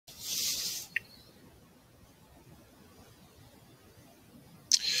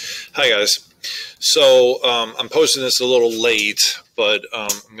Hi guys. So I'm posting this a little late, but I'm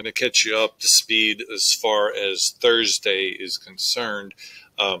going to catch you up to speed as far as Thursday is concerned.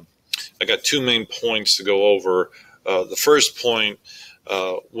 I got two main points to go over. The first point,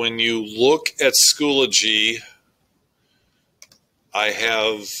 when you look at Schoology, I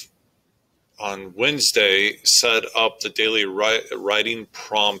have on Wednesday set up the daily writing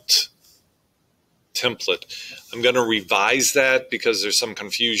prompt template. I'm going to revise that because there's some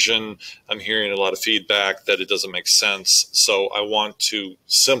confusion. I'm hearing a lot of feedback that it doesn't make sense. So I want to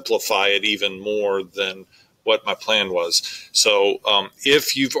simplify it even more than what my plan was. So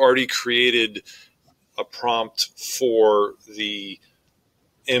if you've already created a prompt for the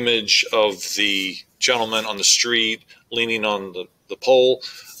image of the gentleman on the street leaning on the pole,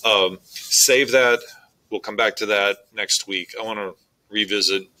 save that. We'll come back to that next week. I want to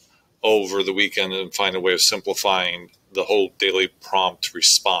revisit over the weekend and find a way of simplifying the whole daily prompt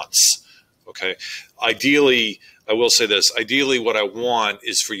response. Okay. Ideally, I will say this, ideally what I want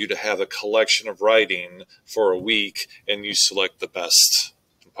is for you to have a collection of writing for a week and you select the best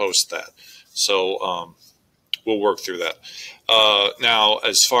and post that. So we'll work through that. Now,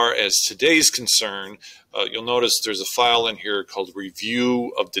 as far as today's concerned, you'll notice there's a file in here called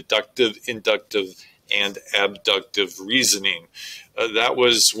Review of Deductive, Inductive, and Abductive Reasoning. That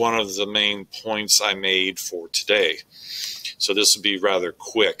was one of the main points I made for today. So this would be rather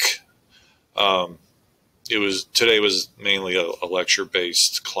quick. Today was mainly a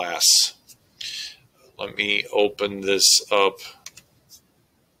lecture-based class. Let me open this up.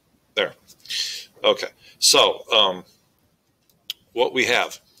 There. Okay. So what we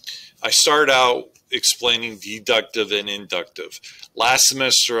have, I start out explaining deductive and inductive. Last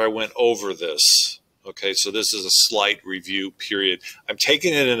semester I went over this. Okay, so this is a slight review period. I'm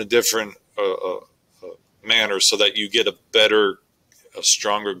taking it in a different manner so that you get a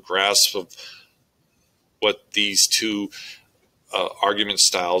stronger grasp of what these two argument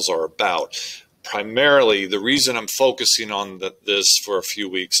styles are about. Primarily, the reason I'm focusing on this for a few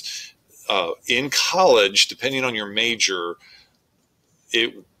weeks, in college, depending on your major,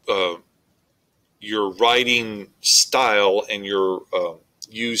 your writing style and your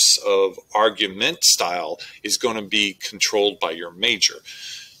use of argument style is going to be controlled by your major.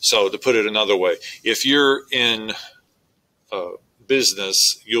 So to put it another way, if you're in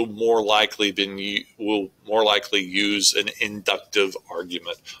business, you'll more likely use an inductive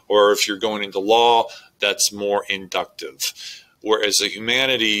argument, or if you're going into law, that's more inductive. Whereas the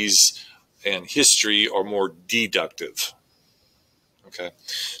humanities and history are more deductive. Okay,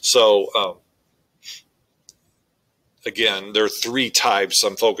 so again, there are three types.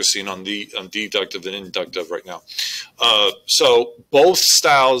 I'm focusing on deductive and inductive right now. So both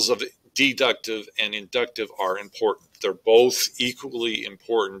styles of deductive and inductive are important. They're both equally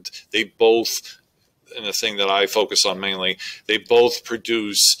important. They both, and the thing that I focus on mainly, they both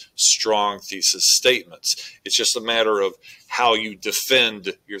produce strong thesis statements. It's just a matter of how you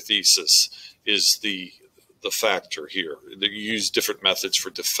defend your thesis is the factor here. You use different methods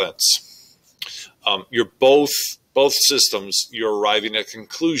for defense. Both systems, you're arriving at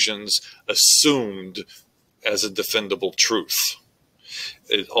conclusions assumed as a defendable truth.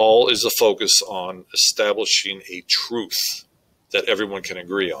 It all is a focus on establishing a truth that everyone can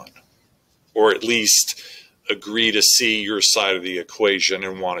agree on, or at least agree to see your side of the equation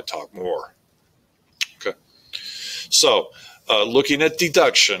and want to talk more. Okay. So looking at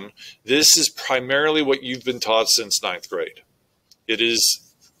deduction, this is primarily what you've been taught since 9th grade. It is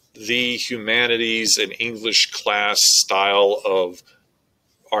the humanities and English class style of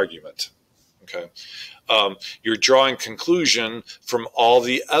argument. Okay, you're drawing conclusion from all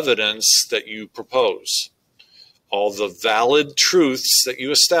the evidence that you propose. All the valid truths that you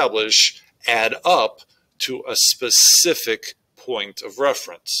establish add up to a specific point of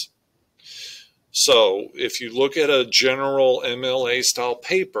reference. So if you look at a general MLA style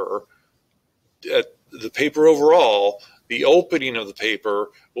paper, at the paper overall, the opening of the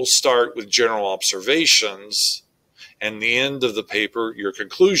paper will start with general observations, and the end of the paper, your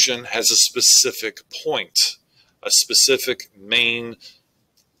conclusion, has a specific point, a specific main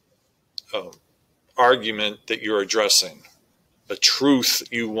argument that you're addressing, a truth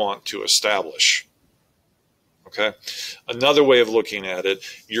you want to establish. Okay? Another way of looking at it,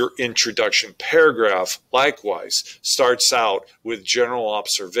 your introduction paragraph, likewise, starts out with general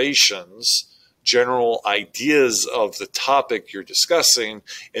observations, general ideas of the topic you're discussing,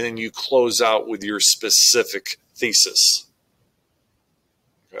 and then you close out with your specific thesis.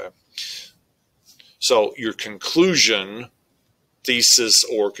 Okay. So your conclusion, thesis,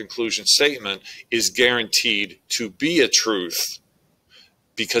 or conclusion statement is guaranteed to be a truth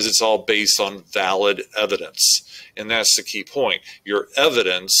because it's all based on valid evidence. And that's the key point. Your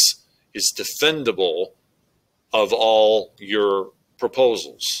evidence is defendable of all your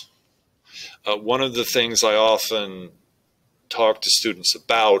proposals. One of the things I often talk to students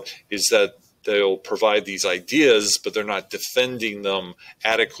about is that they'll provide these ideas, but they're not defending them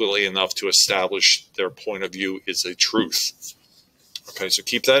adequately enough to establish their point of view is a truth. Okay, so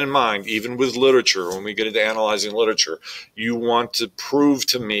keep that in mind, even with literature, when we get into analyzing literature, you want to prove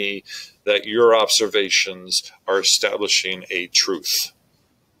to me that your observations are establishing a truth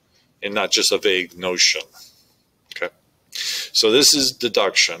and not just a vague notion. Okay, so this is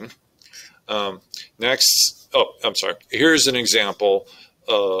deduction. Next, I'm sorry, here's an example.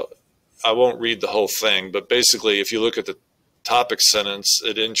 I won't read the whole thing, but basically, if you look at the topic sentence,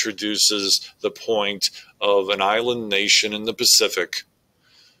 it introduces the point of an island nation in the Pacific.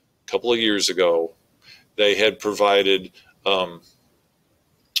 A couple of years ago, they had provided a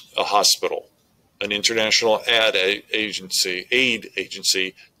hospital. An international aid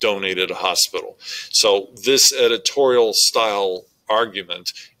agency donated a hospital. So this editorial style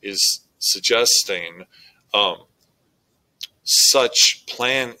argument is suggesting such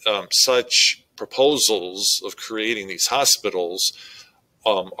proposals of creating these hospitals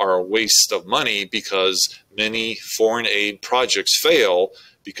are a waste of money because many foreign aid projects fail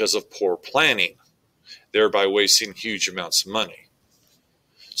because of poor planning, thereby wasting huge amounts of money.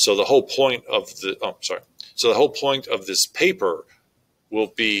 So the whole point of the whole point of this paper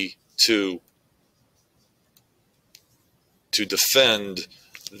will be to defend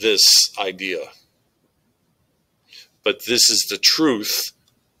this idea. But this is the truth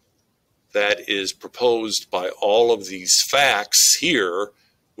that is proposed by all of these facts here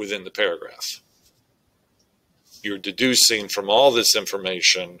within the paragraph. You're deducing from all this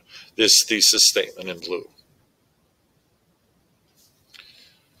information this thesis statement in blue.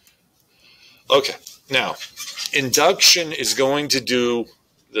 Okay, now, induction is going to do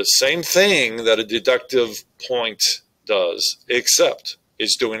the same thing that a deductive point does, except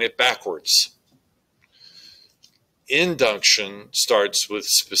it's doing it backwards. Induction starts with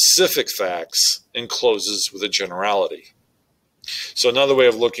specific facts and closes with a generality. So another way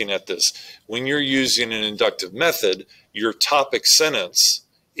of looking at this, when you're using an inductive method, your topic sentence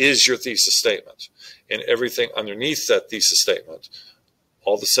is your thesis statement. And everything underneath that thesis statement,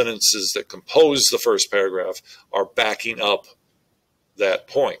 all the sentences that compose the first paragraph, are backing up that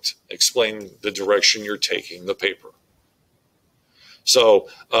point, explaining the direction you're taking the paper. So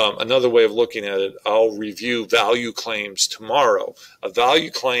another way of looking at it, I'll review value claims tomorrow. A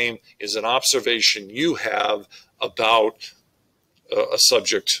value claim is an observation you have about a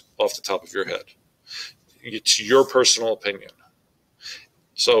subject off the top of your head. It's your personal opinion.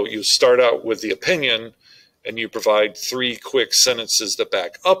 So you start out with the opinion, and you provide 3 quick sentences that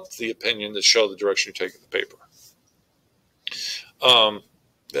back up the opinion that show the direction you're taking the paper.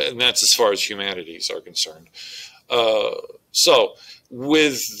 And that's as far as humanities are concerned. So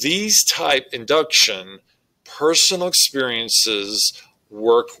with these type induction, personal experiences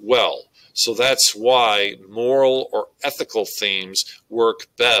work well. So that's why moral or ethical themes work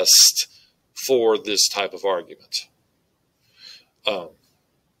best for this type of argument.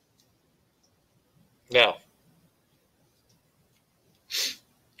 Now,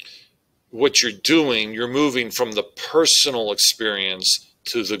 what you're doing, you're moving from the personal experience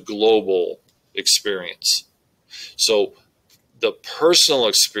to the global experience. So the personal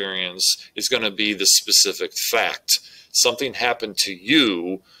experience is going to be the specific fact. Something happened to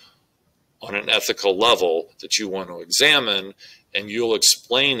you on an ethical level that you want to examine, and you'll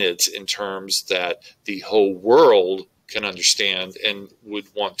explain it in terms that the whole world can understand and would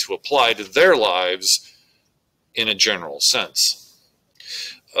want to apply to their lives in a general sense.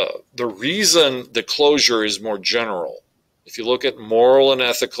 The reason the closure is more general, if you look at moral and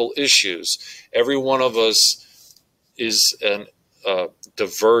ethical issues, every one of us is a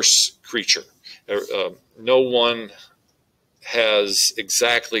diverse creature. No one has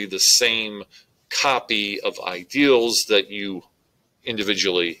exactly the same copy of ideals that you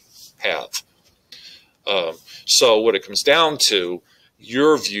individually have. So what it comes down to,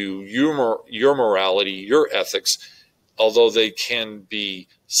 your view, your morality, your ethics, although they can be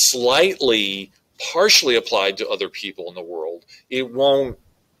slightly, partially applied to other people in the world, it won't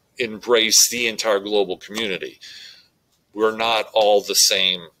embrace the entire global community. We're not all the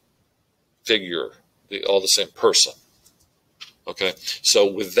same figure, all the same person. Okay,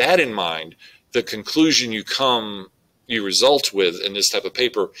 so with that in mind, the conclusion you result with in this type of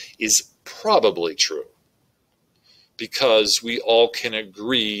paper is probably true, because we all can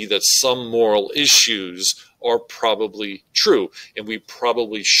agree that some moral issues are probably true, and we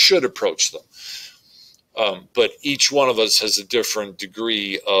probably should approach them. But each one of us has a different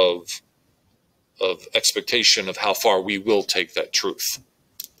degree of expectation of how far we will take that truth.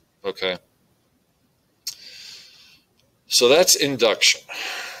 Okay? So that's induction.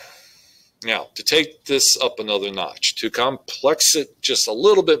 Now, to take this up another notch, to complex it just a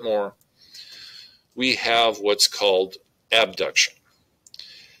little bit more, we have what's called abduction.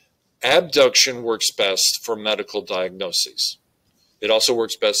 Abduction works best for medical diagnoses. It also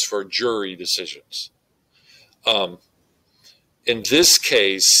works best for jury decisions. In this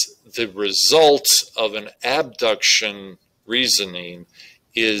case, the result of an abduction reasoning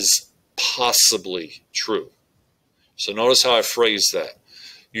is possibly true. So notice how I phrase that.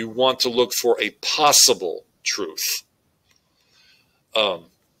 You want to look for a possible truth.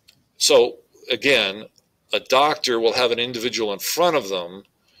 So again, a doctor will have an individual in front of them,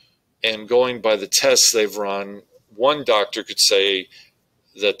 and going by the tests they've run, one doctor could say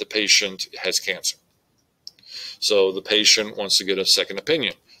that the patient has cancer. So the patient wants to get a second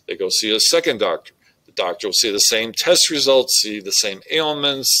opinion. They go see a second doctor. The doctor will see the same test results, see the same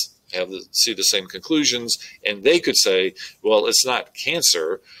ailments, see the same conclusions, and they could say, well, it's not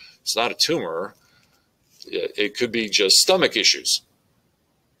cancer, it's not a tumor, it could be just stomach issues.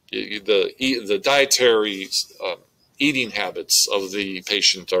 The dietary eating habits of the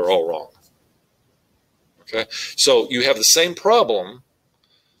patient are all wrong. Okay, so you have the same problem,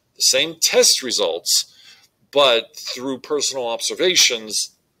 the same test results, but through personal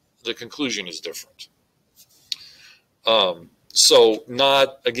observations, the conclusion is different. So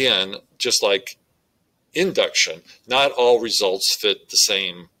not, again, just like induction, not all results fit the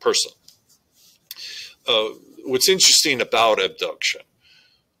same person. What's interesting about abduction,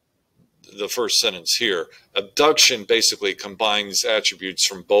 the first sentence here, abduction basically combines attributes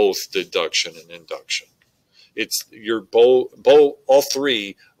from both deduction and induction. It's all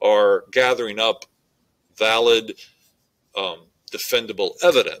three are gathering up valid, defendable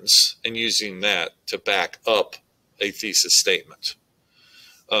evidence and using that to back up a thesis statement.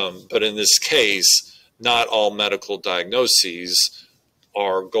 But in this case, not all medical diagnoses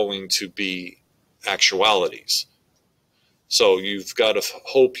are going to be actualities. So you've got to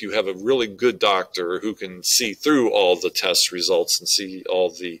hope you have a really good doctor who can see through all the test results and see all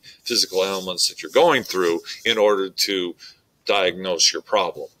the physical ailments that you're going through in order to diagnose your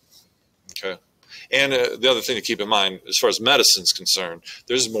problem. Okay. And the other thing to keep in mind, as far as medicine is concerned,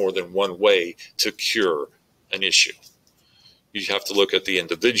 there's more than one way to cure an issue. You have to look at the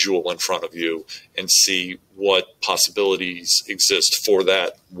individual in front of you and see what possibilities exist for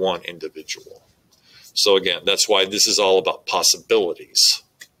that one individual. So again, that's why this is all about possibilities.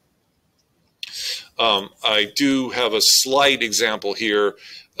 I do have a slight example here.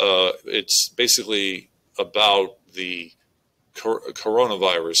 It's basically about the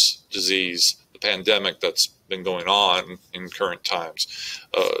coronavirus disease, the pandemic that's been going on in current times.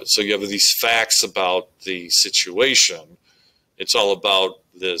 So you have these facts about the situation. It's all about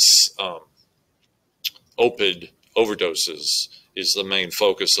this opioid overdoses is the main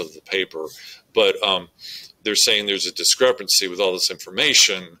focus of the paper. But they're saying there's a discrepancy with all this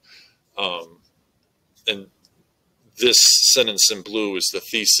information. And this sentence in blue is the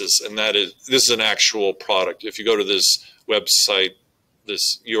thesis, and this is an actual product. If you go to this website,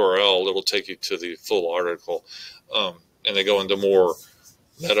 this URL, it'll take you to the full article. And they go into more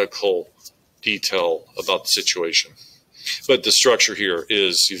medical detail about the situation. But the structure here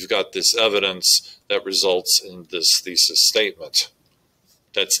is you've got this evidence that results in this thesis statement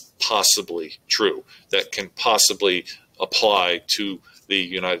that's possibly true, that can possibly apply to the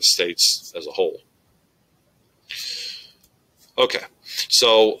United States as a whole. Okay,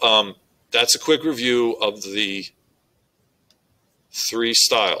 so that's a quick review of the 3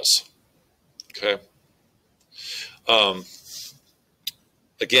 styles. Okay.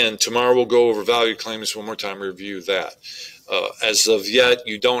 Again, tomorrow we'll go over value claims one more time, review that. As of yet,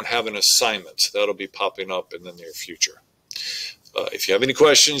 you don't have an assignment. That'll be popping up in the near future. If you have any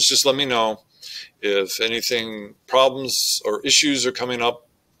questions, just let me know. If anything, problems or issues are coming up,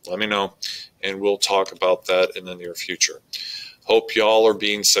 let me know, and we'll talk about that in the near future. Hope y'all are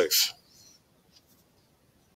being safe.